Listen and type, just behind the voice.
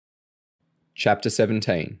Chapter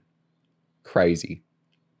 17. Crazy.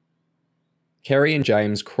 Kerry and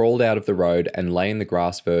James crawled out of the road and lay in the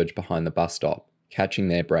grass verge behind the bus stop, catching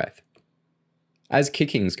their breath. As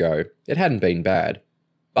kickings go, it hadn't been bad,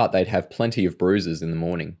 but they'd have plenty of bruises in the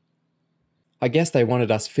morning. "I guess they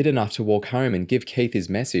wanted us fit enough to walk home and give Keith his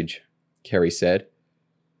message," Kerry said.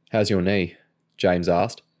 "How's your knee?" James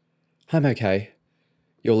asked. "I'm okay.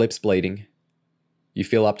 Your lip's bleeding. You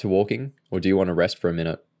feel up to walking, or do you want to rest for a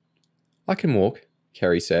minute?" "I can walk,"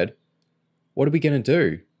 Kerry said. "What are we going to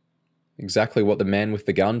do?" "Exactly what the man with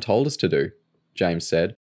the gun told us to do," James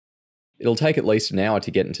said. "It'll take at least an hour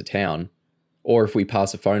to get into town, or if we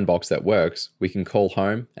pass a phone box that works, we can call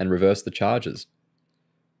home and reverse the charges."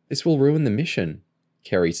 "This will ruin the mission,"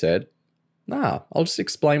 Kerry said. "Nah, I'll just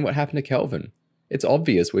explain what happened to Kelvin. It's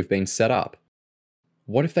obvious we've been set up."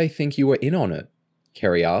 "What if they think you were in on it?"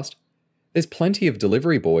 Kerry asked. "There's plenty of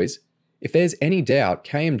delivery boys. If there's any doubt,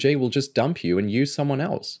 KMG will just dump you and use someone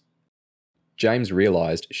else." James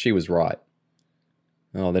realised she was right.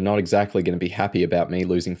 "Oh, they're not exactly going to be happy about me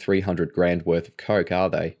losing 300 grand worth of coke, are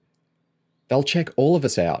they?" "They'll check all of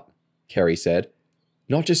us out," Kerry said.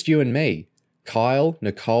 "Not just you and me. Kyle,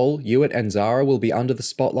 Nicole, Hewitt and Zara will be under the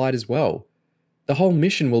spotlight as well. The whole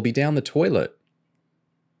mission will be down the toilet."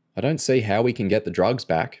 "I don't see how we can get the drugs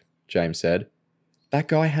back," James said. "That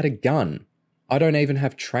guy had a gun. I don't even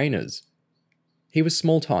have trainers." "He was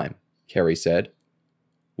small time," Kerry said.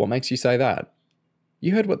 "What makes you say that?"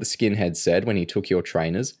 "You heard what the skinhead said when he took your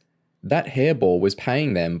trainers. That hairball was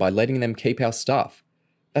paying them by letting them keep our stuff.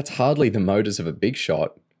 That's hardly the motives of a big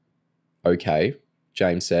shot." "Okay,"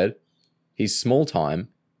 James said. "He's small time,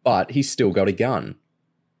 but he's still got a gun."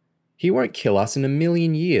 "He won't kill us in a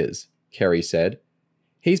million years," Kerry said.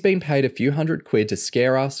 "He's been paid a few £100 to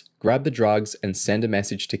scare us, grab the drugs, and send a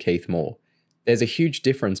message to Keith Moore. There's a huge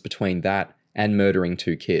difference between that and murdering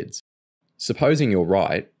 2 kids. "Supposing you're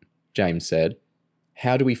right," James said,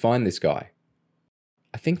 "how do we find this guy?"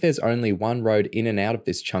 "I think there's only one road in and out of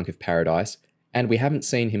this chunk of paradise, and we haven't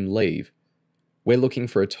seen him leave. We're looking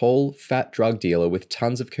for a tall, fat drug dealer with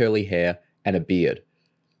tons of curly hair and a beard.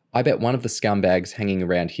 I bet one of the scumbags hanging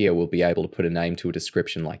around here will be able to put a name to a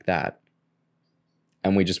description like that."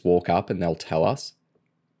 "And we just walk up and they'll tell us?"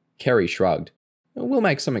 Kerry shrugged. "We'll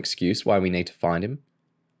make some excuse why we need to find him."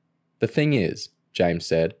 "The thing is," James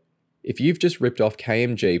said, "if you've just ripped off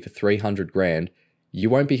KMG for 300 grand, you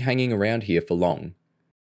won't be hanging around here for long."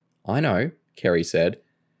 "I know," Kerry said,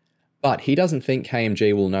 "but he doesn't think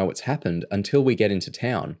KMG will know what's happened until we get into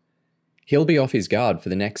town. He'll be off his guard for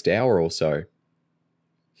the next hour or so."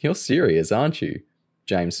 "You're serious, aren't you?"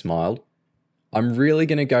 James smiled. "I'm really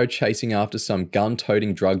going to go chasing after some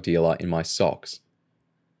gun-toting drug dealer in my socks."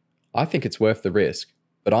 "I think it's worth the risk,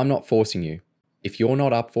 but I'm not forcing you. If you're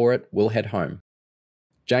not up for it, we'll head home."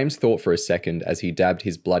 James thought for a second as he dabbed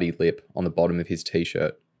his bloody lip on the bottom of his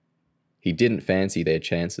t-shirt. He didn't fancy their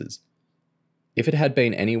chances. If it had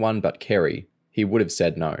been anyone but Kerry, he would have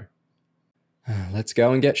said no. "Let's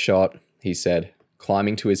go and get shot," he said,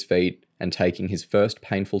 climbing to his feet and taking his first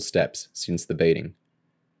painful steps since the beating.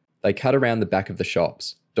 They cut around the back of the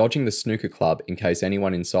shops, dodging the snooker club in case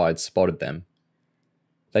anyone inside spotted them.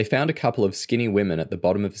 They found a couple of skinny women at the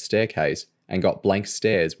bottom of the staircase and got blank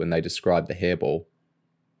stares when they described the hairball.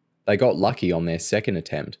 They got lucky on their second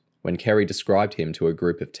attempt when Kerry described him to a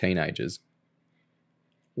group of teenagers.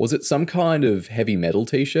 "Was it some kind of heavy metal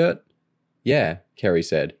t-shirt?" "Yeah," Kerry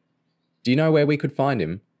said. "Do you know where we could find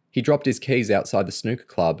him? He dropped his keys outside the snooker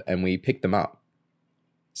club and we picked them up."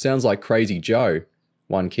 "Sounds like Crazy Joe,"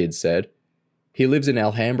 one kid said. "He lives in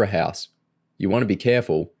Alhambra House. You want to be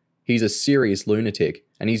careful. He's a serious lunatic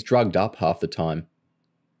and he's drugged up half the time."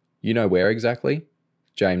 "You know where exactly?"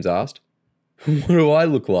 James asked. "What do I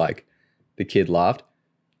look like?" the kid laughed.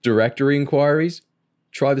 "Directory inquiries?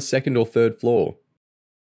 Try the 2nd or 3rd floor."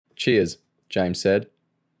 "Cheers," James said.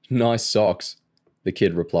 "Nice socks," the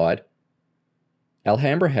kid replied.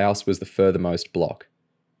 Alhambra House was the furthermost block.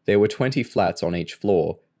 There were 20 flats on each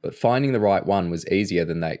floor, but finding the right one was easier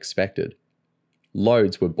than they expected.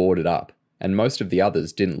 Loads were boarded up, and most of the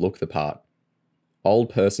others didn't look the part.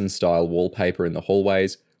 Old person-style wallpaper in the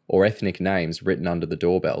hallways, or ethnic names written under the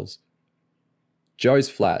doorbells. Joe's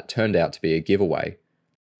flat turned out to be a giveaway.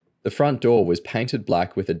 The front door was painted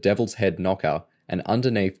black with a devil's head knocker, and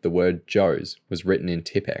underneath the word Joe's was written in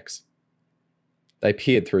Tipex. They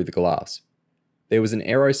peered through the glass. There was an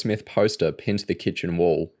Aerosmith poster pinned to the kitchen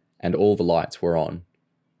wall, and all the lights were on.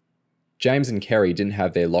 James and Kerry didn't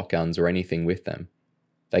have their lock guns or anything with them.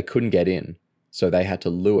 They couldn't get in, so they had to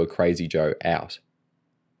lure Crazy Joe out.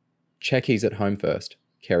 "Check he's at home first,"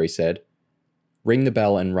 Kerry said. "Ring the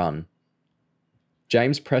bell and run."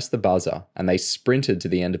 James pressed the buzzer and they sprinted to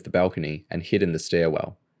the end of the balcony and hid in the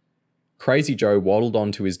stairwell. Crazy Joe waddled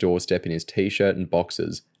onto his doorstep in his t-shirt and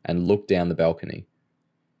boxers and looked down the balcony.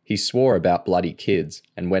 He swore about bloody kids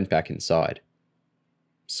and went back inside.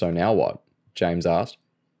 So now what? James asked.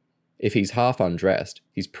 If he's half undressed,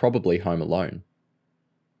 he's probably home alone.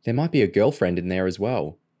 There might be a girlfriend in there as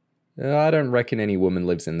well. I don't reckon any woman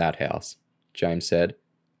lives in that house, James said.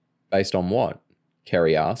 Based on what?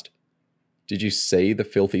 Kerry asked. Did you see the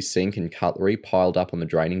filthy sink and cutlery piled up on the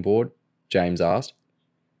draining board? James asked.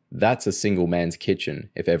 That's a single man's kitchen,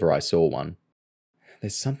 if ever I saw one.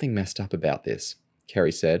 There's something messed up about this,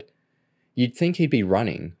 Kerry said. You'd think he'd be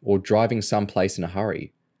running or driving someplace in a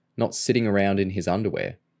hurry, not sitting around in his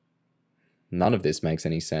underwear. None of this makes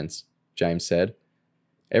any sense, James said.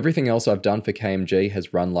 Everything else I've done for KMG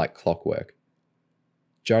has run like clockwork.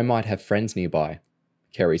 Joe might have friends nearby,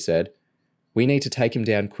 Kerry said. We need to take him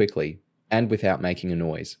down quickly, and without making a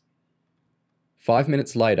noise. 5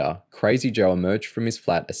 minutes later, Crazy Joe emerged from his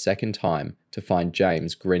flat a second time to find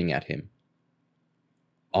James grinning at him.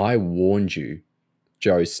 I warned you,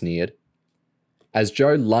 Joe sneered. As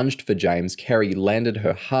Joe lunged for James, Kerry landed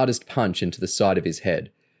her hardest punch into the side of his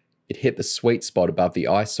head. It hit the sweet spot above the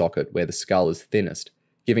eye socket where the skull is thinnest,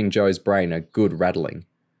 giving Joe's brain a good rattling.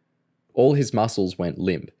 All his muscles went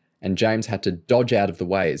limp, and James had to dodge out of the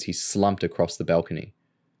way as he slumped across the balcony.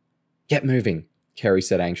 Get moving, Kerry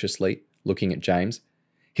said anxiously, looking at James.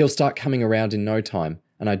 He'll start coming around in no time,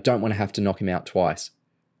 and I don't want to have to knock him out twice.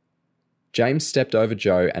 James stepped over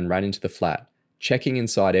Joe and ran into the flat, checking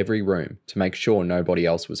inside every room to make sure nobody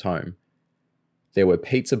else was home. There were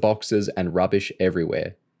pizza boxes and rubbish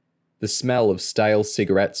everywhere. The smell of stale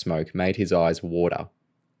cigarette smoke made his eyes water.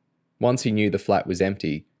 Once he knew the flat was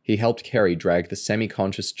empty, he helped Kerry drag the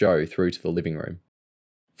semi-conscious Joe through to the living room.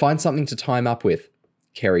 Find something to tie him up with,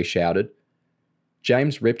 Kerry shouted.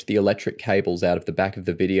 James ripped the electric cables out of the back of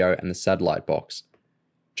the video and the satellite box.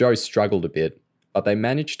 Joe struggled a bit, but they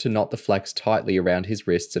managed to knot the flax tightly around his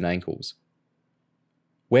wrists and ankles.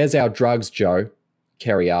 Where's our drugs, Joe?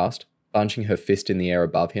 Kerry asked, bunching her fist in the air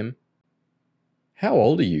above him. How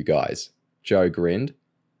old are you guys? Joe grinned.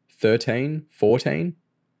 13? 14?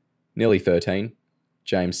 Nearly 13,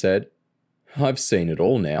 James said. I've seen it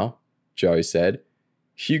all now, Joe said.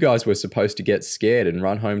 You guys were supposed to get scared and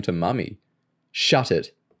run home to Mummy. Shut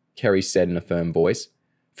it, Kerry said in a firm voice.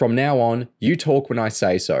 From now on, you talk when I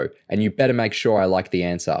say so, and you better make sure I like the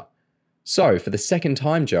answer. So, for the second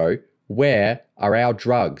time, Joe, where are our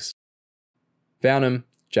drugs? Found 'em,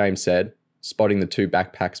 James said, spotting the 2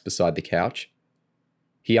 backpacks beside the couch.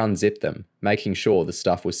 He unzipped them, making sure the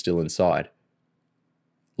stuff was still inside.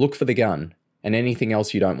 Look for the gun, and anything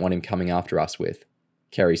else you don't want him coming after us with,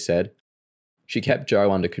 Kerry said. She kept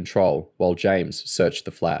Joe under control while James searched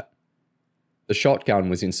the flat. The shotgun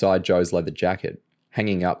was inside Joe's leather jacket,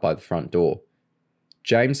 hanging up by the front door.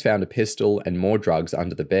 James found a pistol and more drugs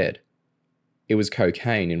under the bed. It was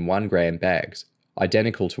cocaine in 1-gram bags,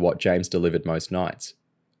 identical to what James delivered most nights.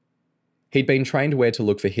 He'd been trained where to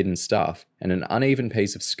look for hidden stuff, and an uneven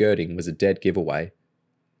piece of skirting was a dead giveaway.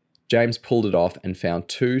 James pulled it off and found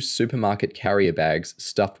 2 supermarket carrier bags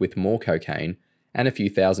stuffed with more cocaine and a few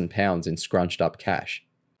 £1,000s in scrunched up cash.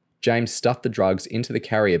 James stuffed the drugs into the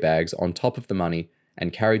carrier bags on top of the money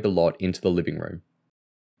and carried the lot into the living room.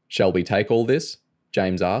 Shall we take all this?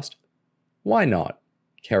 James asked. Why not?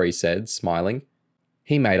 Kerry said, smiling.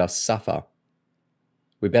 He made us suffer.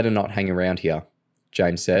 We better not hang around here,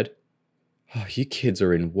 James said. Oh, you kids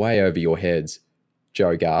are in way over your heads,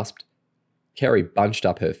 Joe gasped. Kerry bunched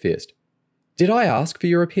up her fist. Did I ask for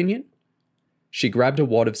your opinion? She grabbed a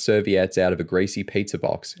wad of serviettes out of a greasy pizza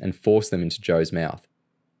box and forced them into Joe's mouth.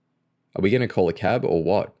 Are we going to call a cab or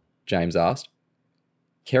what? James asked.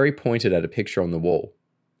 Kerry pointed at a picture on the wall.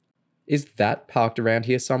 Is that parked around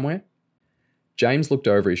here somewhere? James looked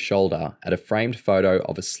over his shoulder at a framed photo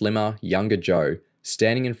of a slimmer, younger Joe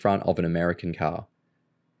standing in front of an American car.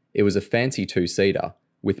 It was a fancy 2-seater,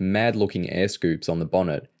 with mad-looking air scoops on the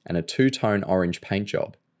bonnet and a 2-tone orange paint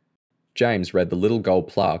job. James read the little gold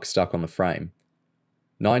plaque stuck on the frame.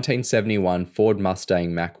 1971 Ford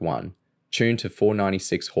Mustang Mach-1, tuned to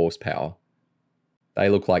 496 horsepower. They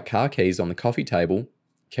look like car keys on the coffee table,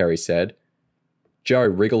 Kerry said. Joe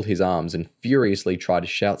wriggled his arms and furiously tried to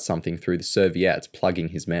shout something through the serviettes plugging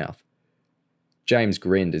his mouth. James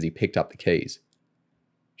grinned as he picked up the keys.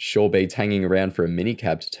 Sure beats hanging around for a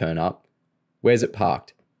minicab to turn up. Where's it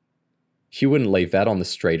parked? You wouldn't leave that on the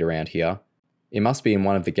street around here. It must be in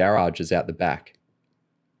one of the garages out the back.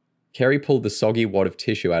 Kerry pulled the soggy wad of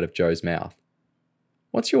tissue out of Joe's mouth.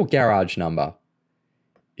 What's your garage number?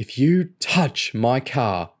 If you touch my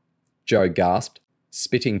car, Joe gasped.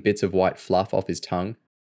 spitting bits of white fluff off his tongue.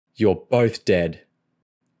 "You're both dead."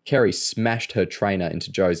 Kerry smashed her trainer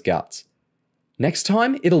into Joe's guts. "Next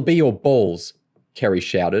time, it'll be your balls," Kerry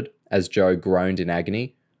shouted as Joe groaned in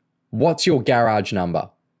agony. "What's your garage number?"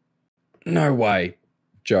 "No way,"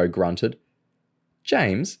 Joe grunted.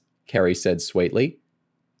 "James," Kerry said sweetly,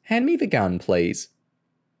 "hand me the gun, please."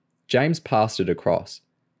 James passed it across.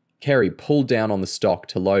 Kerry pulled down on the stock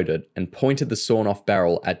to load it and pointed the sawn-off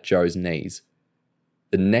barrel at Joe's knees.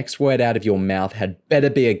 "The next word out of your mouth had better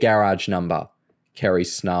be a garage number," Kerry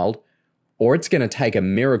snarled, "or it's going to take a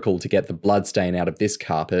miracle to get the bloodstain out of this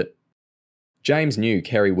carpet." James knew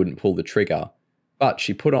Kerry wouldn't pull the trigger, but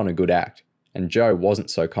she put on a good act, and Joe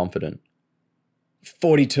wasn't so confident.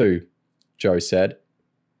 42, Joe said.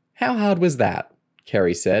 "How hard was that?"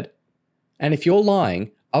 Kerry said. "And if you're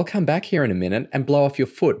lying, I'll come back here in a minute and blow off your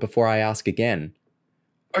foot before I ask again."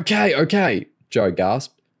 Okay, Joe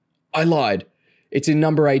gasped. "I lied. It's in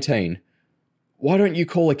number 18. Why don't you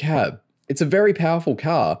call a cab? It's a very powerful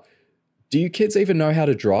car. Do you kids even know how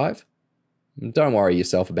to drive?" "Don't worry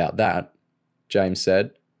yourself about that," James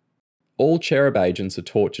said. "All CHERUB agents are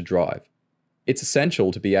taught to drive. It's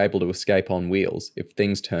essential to be able to escape on wheels if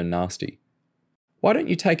things turn nasty." "Why don't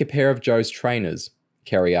you take a pair of Joe's trainers?"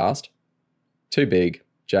 Kerry asked. "Too big,"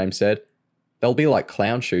 James said. "They'll be like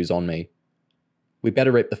clown shoes on me." "We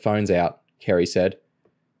better rip the phones out," Kerry said.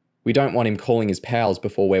 "We don't want him calling his pals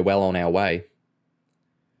before we're well on our way."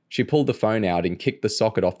 She pulled the phone out and kicked the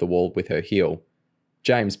socket off the wall with her heel.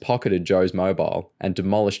 James pocketed Joe's mobile and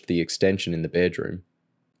demolished the extension in the bedroom.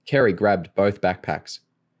 Kerry grabbed both backpacks.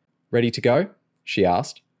 "Ready to go?" she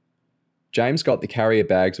asked. James got the carrier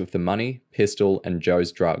bags with the money, pistol, and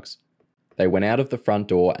Joe's drugs. They went out of the front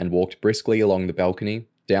door and walked briskly along the balcony,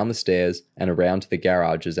 down the stairs, and around to the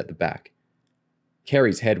garages at the back.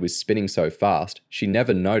 Kerry's head was spinning so fast, she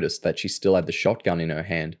never noticed that she still had the shotgun in her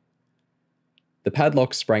hand. The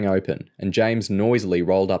padlock sprang open, and James noisily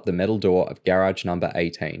rolled up the metal door of garage number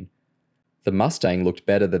 18. The Mustang looked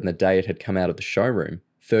better than the day it had come out of the showroom,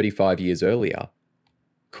 35 years earlier.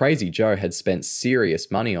 Crazy Joe had spent serious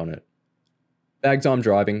money on it. "Bags, I'm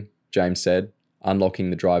driving," James said, unlocking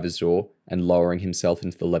the driver's door and lowering himself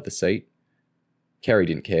into the leather seat. Kerry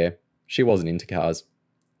didn't care. She wasn't into cars.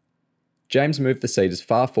 James moved the seat as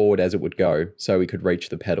far forward as it would go so he could reach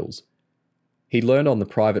the pedals. He learned on the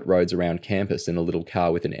private roads around campus in a little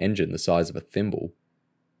car with an engine the size of a thimble.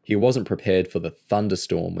 He wasn't prepared for the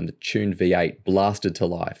thunderstorm when the tuned V8 blasted to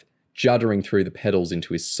life, juddering through the pedals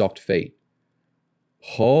into his socked feet.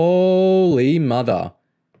 "Holy mother,"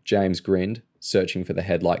 James grinned, searching for the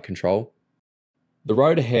headlight control. The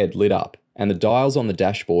road ahead lit up, and the dials on the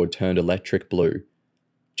dashboard turned electric blue.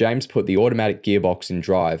 James put the automatic gearbox in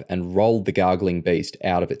drive and rolled the gargling beast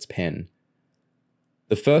out of its pen.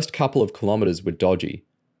 The first couple of kilometres were dodgy.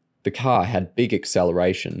 The car had big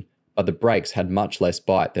acceleration, but the brakes had much less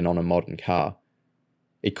bite than on a modern car.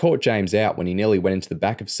 It caught James out when he nearly went into the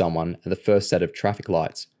back of someone at the first set of traffic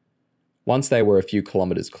lights. Once they were a few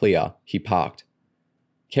kilometres clear, he parked.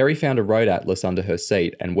 Kerry found a road atlas under her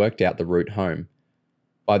seat and worked out the route home.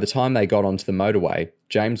 By the time they got onto the motorway,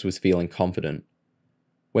 James was feeling confident.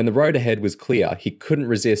 When the road ahead was clear, he couldn't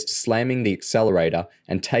resist slamming the accelerator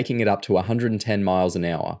and taking it up to 110 miles an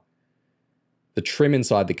hour. The trim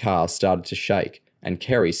inside the car started to shake, and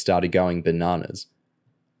Kerry started going bananas.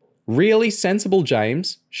 "Really sensible,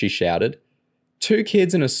 James," she shouted. "Two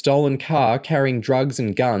kids in a stolen car carrying drugs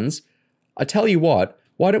and guns. I tell you what,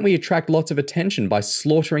 why don't we attract lots of attention by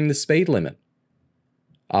slaughtering the speed limit?"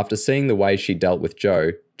 After seeing the way she dealt with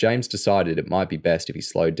Joe, James decided it might be best if he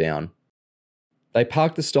slowed down. They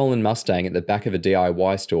parked the stolen Mustang at the back of a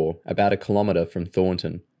DIY store about a kilometre from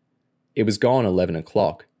Thornton. It was gone 11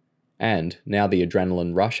 o'clock, and, now the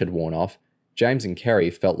adrenaline rush had worn off, James and Kerry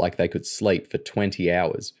felt like they could sleep for 20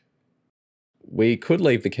 hours. "We could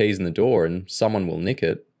leave the keys in the door and someone will nick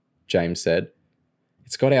it," James said.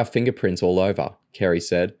 "It's got our fingerprints all over," Kerry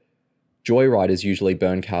said. "Joyriders usually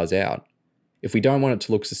burn cars out. If we don't want it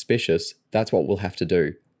to look suspicious, that's what we'll have to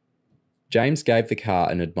do." James gave the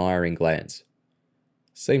car an admiring glance.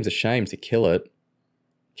 "Seems a shame to kill it."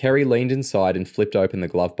 Kerry leaned inside and flipped open the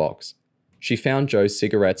glove box. She found Joe's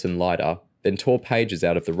cigarettes and lighter, then tore pages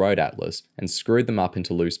out of the road atlas and screwed them up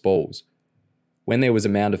into loose balls. When there was a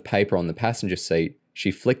mound of paper on the passenger seat,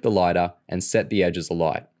 she flicked the lighter and set the edges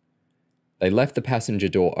alight. They left the passenger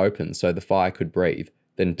door open so the fire could breathe,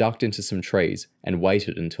 then ducked into some trees and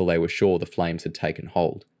waited until they were sure the flames had taken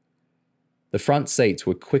hold. The front seats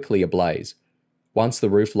were quickly ablaze. Once the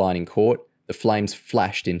roof lining caught, the flames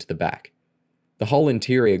flashed into the back. The whole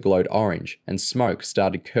interior glowed orange, and smoke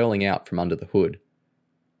started curling out from under the hood.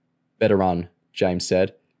 "Better run," James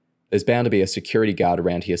said. "There's bound to be a security guard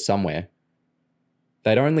around here somewhere."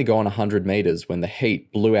 They'd only gone 100 metres when the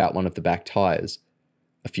heat blew out one of the back tyres.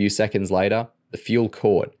 A few seconds later, the fuel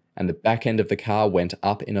caught and the back end of the car went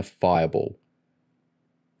up in a fireball.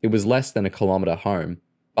 It was less than a kilometre home,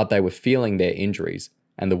 but they were feeling their injuries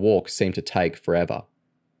and the walk seemed to take forever.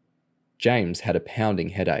 James had a pounding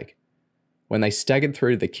headache. When they staggered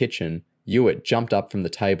through the kitchen, Hewitt jumped up from the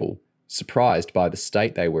table, surprised by the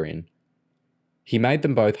state they were in. He made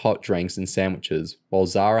them both hot drinks and sandwiches, while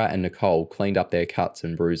Zara and Nicole cleaned up their cuts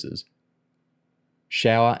and bruises.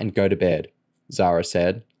 "Shower and go to bed," Zara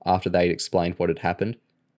said, after they'd explained what had happened.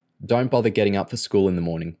 "Don't bother getting up for school in the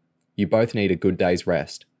morning. You both need a good day's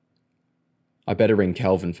rest." "I better ring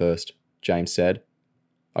Kelvin first," James said.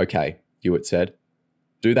 "Okay," Hewitt said.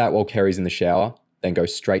 "Do that while Kerry's in the shower, then go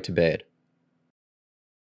straight to bed."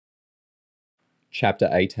 Chapter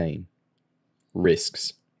 18.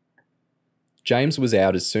 Risks. James was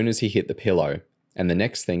out as soon as he hit the pillow, and the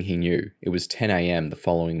next thing he knew, it was 10 a.m. the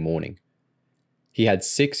following morning. He had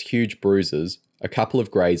 6 huge bruises, a couple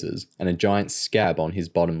of grazes, and a giant scab on his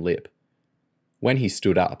bottom lip. When he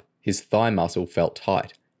stood up, his thigh muscle felt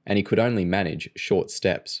tight, and he could only manage short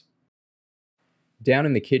steps. Down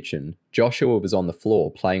in the kitchen, Joshua was on the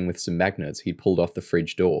floor playing with some magnets he'd pulled off the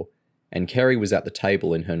fridge door, and Kerry was at the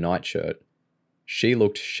table in her nightshirt. She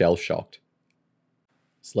looked shell-shocked.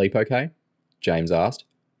 "Sleep okay?" James asked.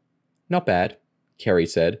 "Not bad," Kerry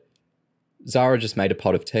said. "Zara just made a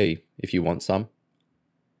pot of tea, if you want some."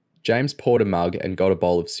 James poured a mug and got a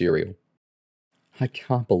bowl of cereal. "I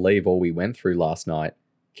can't believe all we went through last night,"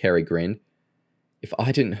 Kerry grinned. "If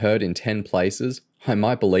I didn't hurt in 10 places, I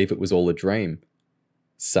might believe it was all a dream."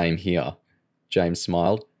 "Same here," James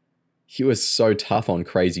smiled. "You were so tough on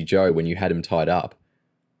Crazy Joe when you had him tied up.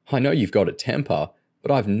 I know you've got a temper,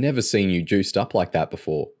 but I've never seen you juiced up like that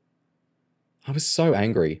before." "I was so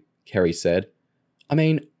angry," Kerry said. "I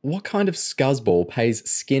mean, what kind of scuzzball pays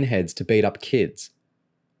skinheads to beat up kids?"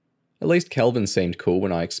 "At least Kelvin seemed cool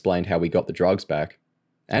when I explained how we got the drugs back.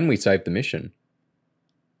 And we saved the mission."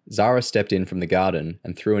 Zara stepped in from the garden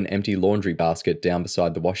and threw an empty laundry basket down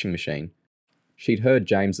beside the washing machine. She'd heard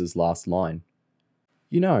James's last line.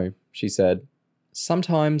 "You know," she said,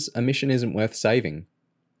 "sometimes a mission isn't worth saving."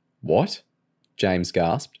 "What?" James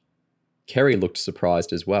gasped. Kerry looked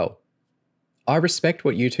surprised as well. "I respect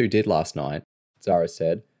what you two did last night," Zara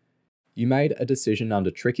said. "You made a decision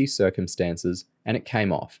under tricky circumstances, and it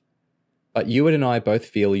came off. But Hewitt and I both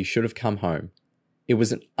feel you should have come home. It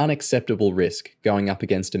was an unacceptable risk going up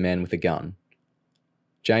against a man with a gun."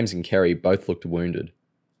 James and Kerry both looked wounded.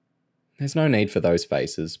 "There's no need for those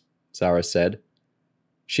faces," Zara said.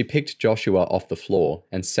 She picked Joshua off the floor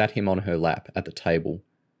and sat him on her lap at the table.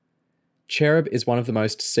 "CHERUB is one of the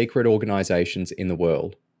most secret organisations in the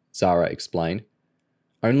world," Zara explained.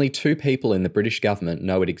 "Only 2 people in the British government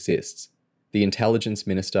know it exists, the Intelligence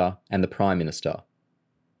Minister and the Prime Minister.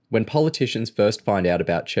 When politicians first find out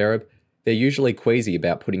about CHERUB, they're usually queasy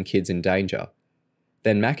about putting kids in danger.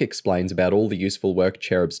 Then Mac explains about all the useful work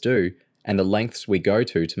CHERUBs do and the lengths we go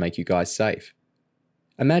to make you guys safe.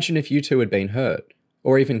 Imagine if you two had been hurt,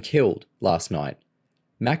 or even killed, last night.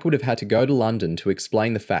 Mac would have had to go to London to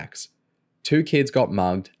explain the facts. 2 kids got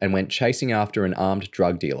mugged and went chasing after an armed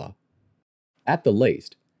drug dealer. At the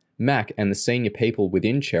least, Mac and the senior people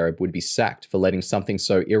within CHERUB would be sacked for letting something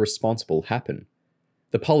so irresponsible happen.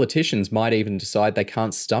 The politicians might even decide they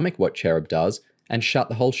can't stomach what CHERUB does and shut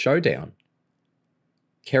the whole show down."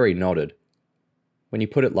 Kerry nodded. "When you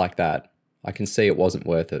put it like that, I can see it wasn't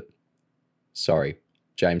worth it." "Sorry,"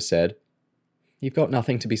 James said. "You've got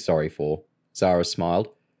nothing to be sorry for," Zara smiled.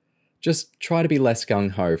 "Just try to be less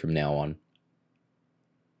gung-ho from now on."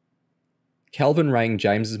 Kelvin rang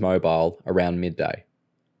James's mobile around midday.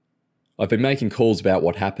 "I've been making calls about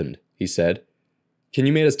what happened," he said. "Can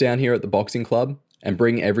you meet us down here at the boxing club and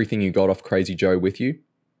bring everything you got off Crazy Joe with you?"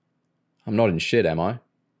 "I'm not in shit, am I?"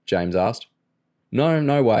 James asked.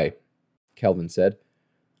 No way," Kelvin said.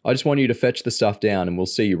 "I just want you to fetch the stuff down and we'll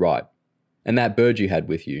see you right. And that bird you had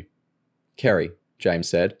with you." "Kerry," James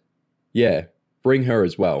said. "Yeah, bring her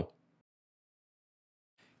as well."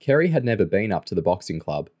 Kerry had never been up to the boxing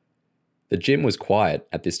club. The gym was quiet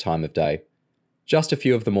at this time of day. Just a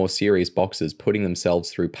few of the more serious boxers putting themselves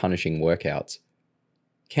through punishing workouts.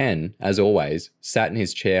 Ken, as always, sat in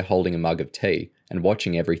his chair holding a mug of tea and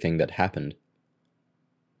watching everything that happened.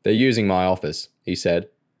 "They're using my office," he said.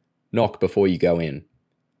 "Knock before you go in."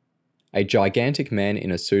 A gigantic man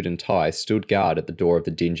in a suit and tie stood guard at the door of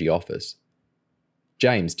the dingy office.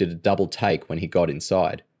 James did a double take when he got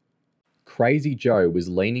inside. Crazy Joe was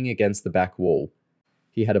leaning against the back wall.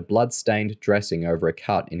 He had a blood-stained dressing over a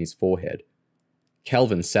cut in his forehead.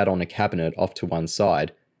 Kelvin sat on a cabinet off to one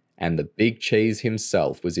side, and the big cheese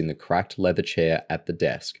himself was in the cracked leather chair at the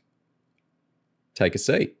desk. "Take a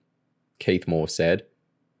seat," Keith Moore said.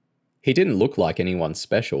 He didn't look like anyone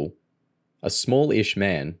special. A small-ish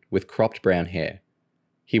man with cropped brown hair.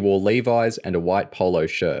 He wore Levi's and a white polo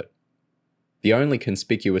shirt. The only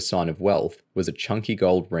conspicuous sign of wealth was a chunky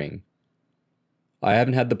gold ring. "I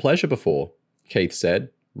haven't had the pleasure before," Keith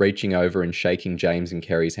said, reaching over and shaking James and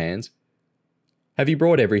Kerry's hands. "Have you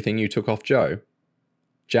brought everything you took off Joe?"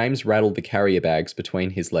 James rattled the carrier bags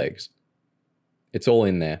between his legs. "It's all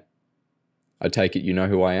in there." "I take it you know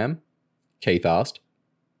who I am?" Keith asked.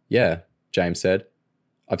 "Yeah," James said.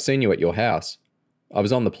 "I've seen you at your house. I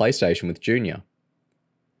was on the PlayStation with Junior."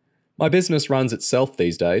 "My business runs itself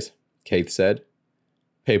these days," Keith said.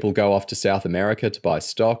 "People go off to South America to buy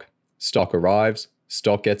stock. Stock arrives.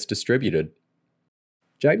 Stock gets distributed."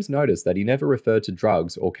 James noticed that he never referred to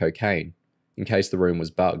drugs or cocaine, in case the room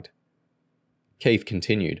was bugged. Keith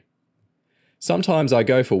continued. "Sometimes I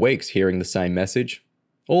go for weeks hearing the same message.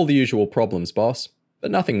 All the usual problems, boss, but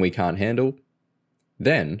nothing we can't handle.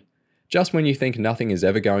 Then, just when you think nothing is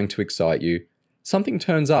ever going to excite you, something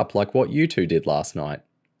turns up like what you two did last night."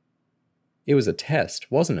 "It was a test,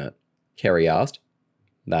 wasn't it?" Kerry asked.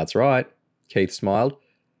 "That's right," Keith smiled.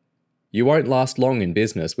 "You won't last long in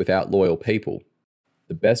business without loyal people.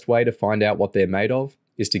 The best way to find out what they're made of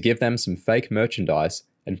is to give them some fake merchandise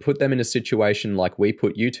and put them in a situation like we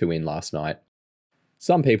put you two in last night.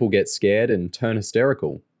 Some people get scared and turn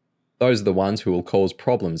hysterical. Those are the ones who will cause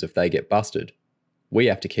problems if they get busted. We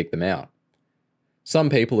have to kick them out. Some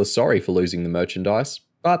people are sorry for losing the merchandise,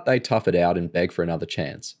 but they tough it out and beg for another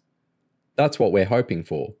chance. That's what we're hoping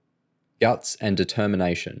for. Guts and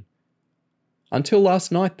determination. Until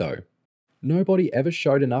last night, though. Nobody ever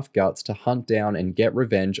showed enough guts to hunt down and get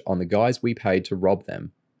revenge on the guys we paid to rob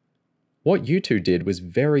them. What you two did was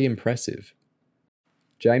very impressive."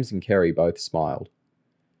 James and Kerry both smiled.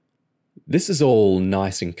 "This is all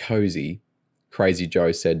nice and cozy," Crazy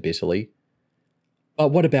Joe said bitterly. "But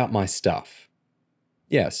what about my stuff?"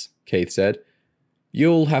 "Yes," Keith said.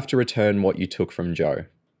 "You'll have to return what you took from Joe."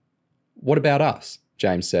 "What about us?"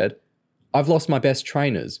 James said. "I've lost my best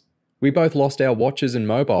trainers. We both lost our watches and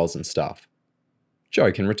mobiles and stuff."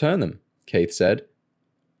 "Joe can return them," Keith said.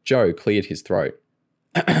 Joe cleared his throat.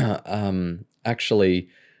 Actually,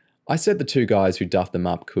 I said the two guys who duffed them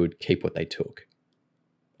up could keep what they took."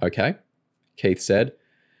 "Okay," Keith said.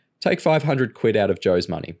 "Take 500 quid out of Joe's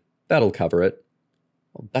money. That'll cover it."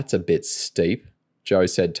 "Well, that's a bit steep," Joe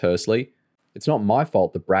said tersely. "It's not my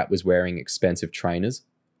fault the brat was wearing expensive trainers."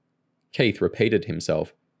 Keith repeated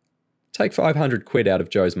himself. "Take 500 quid out of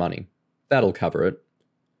Joe's money. That'll cover it."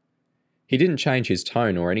 He didn't change his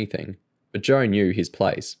tone or anything, but Joe knew his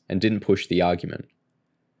place and didn't push the argument.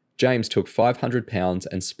 James took £500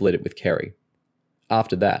 and split it with Kerry.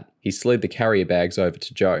 After that, he slid the carrier bags over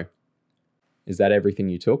to Joe. "Is that everything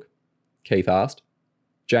you took?" Keith asked.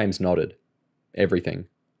 James nodded. "Everything."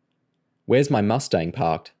 "Where's my Mustang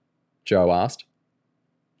parked?" Joe asked.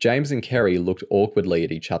 James and Kerry looked awkwardly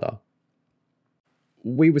at each other.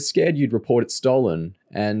 "We were scared you'd report it stolen,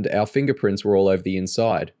 and our fingerprints were all over the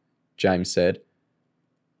inside," James said.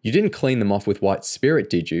 "You didn't clean them off with white spirit,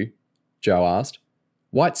 did you?" Joe asked.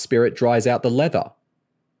 "White spirit dries out the leather."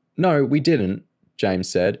 "No, we didn't," James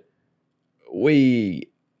said. He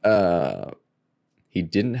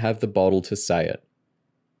didn't have the bottle to say it.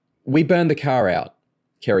 "We burned the car out,"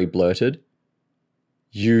 Kerry blurted.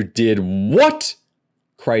 "You did what?"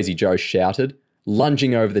 Crazy Joe shouted,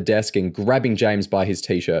 lunging over the desk and grabbing James by his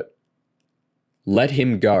t-shirt. "Let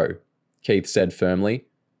him go," Keith said firmly.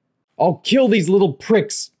 "I'll kill these little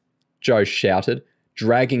pricks," Joe shouted,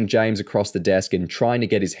 dragging James across the desk and trying to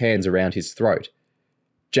get his hands around his throat.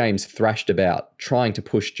 James thrashed about, trying to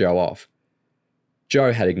push Joe off.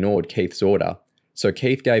 Joe had ignored Keith's order, so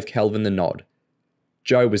Keith gave Kelvin the nod.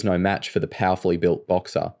 Joe was no match for the powerfully built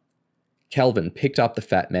boxer. Kelvin picked up the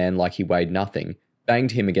fat man like he weighed nothing,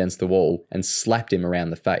 banged him against the wall, and slapped him around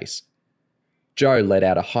the face. Joe let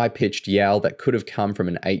out a high-pitched yowl that could have come from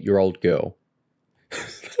an 8-year-old girl.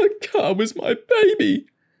 "That car was my baby,"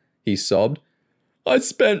 he sobbed. "I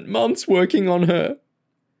spent months working on her."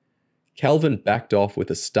 Kelvin backed off with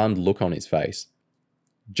a stunned look on his face.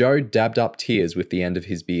 Joe dabbed up tears with the end of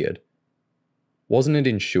his beard. "Wasn't it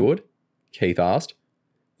insured?" Keith asked.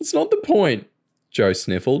 "It's not the point," Joe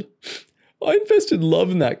sniffled. "I invested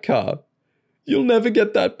love in that car. You'll never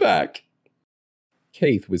get that back."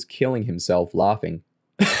 Keith was killing himself laughing.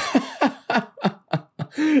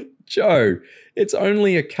 "Joe, it's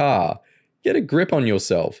only a car. Get a grip on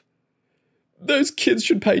yourself." "Those kids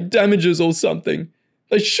should pay damages or something.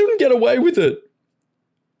 They shouldn't get away with it,"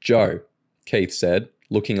 Joe, Keith said,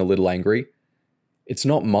 looking a little angry. It's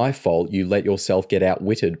not my fault you let yourself get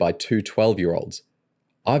outwitted by two 12-year-olds.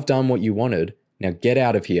 I've done what you wanted, now get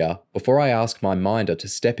out of here before I ask my minder to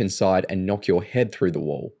step inside and knock your head through the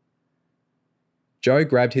wall. Joe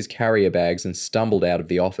grabbed his carrier bags and stumbled out of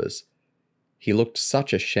the office. He looked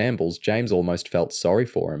such a shambles, James almost felt sorry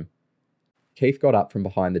for him. Keith got up from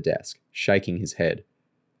behind the desk, shaking his head.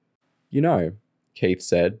 You know, Keith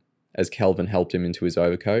said, as Kelvin helped him into his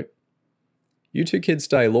overcoat, you two kids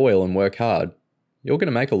stay loyal and work hard. You're going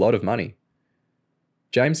to make a lot of money.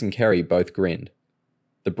 James and Kerry both grinned.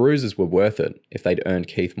 The bruises were worth it if they'd earned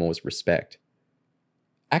Keith Moore's respect.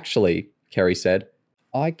 Actually, Kerry said,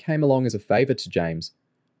 I came along as a favour to James.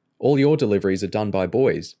 All your deliveries are done by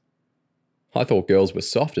boys. I thought girls were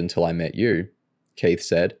soft until I met you, Keith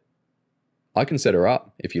said. I can set her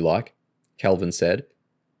up, if you like, Kelvin said.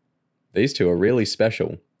 These two are really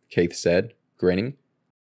special, Keith said, grinning.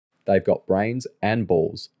 They've got brains and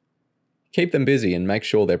balls. Keep them busy and make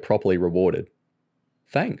sure they're properly rewarded.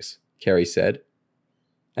 Thanks, Kerry said.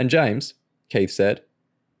 And James, Keith said,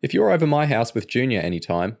 if you're over my house with Junior any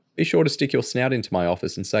time, be sure to stick your snout into my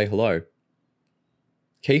office and say hello.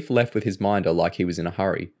 Keith left with his minder like he was in a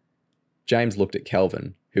hurry. James looked at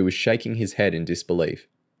Kelvin, who was shaking his head in disbelief.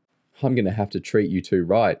 I'm going to have to treat you two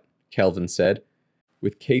right, Kelvin said.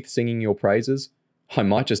 With Keith singing your praises, I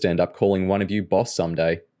might just end up calling one of you boss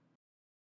someday.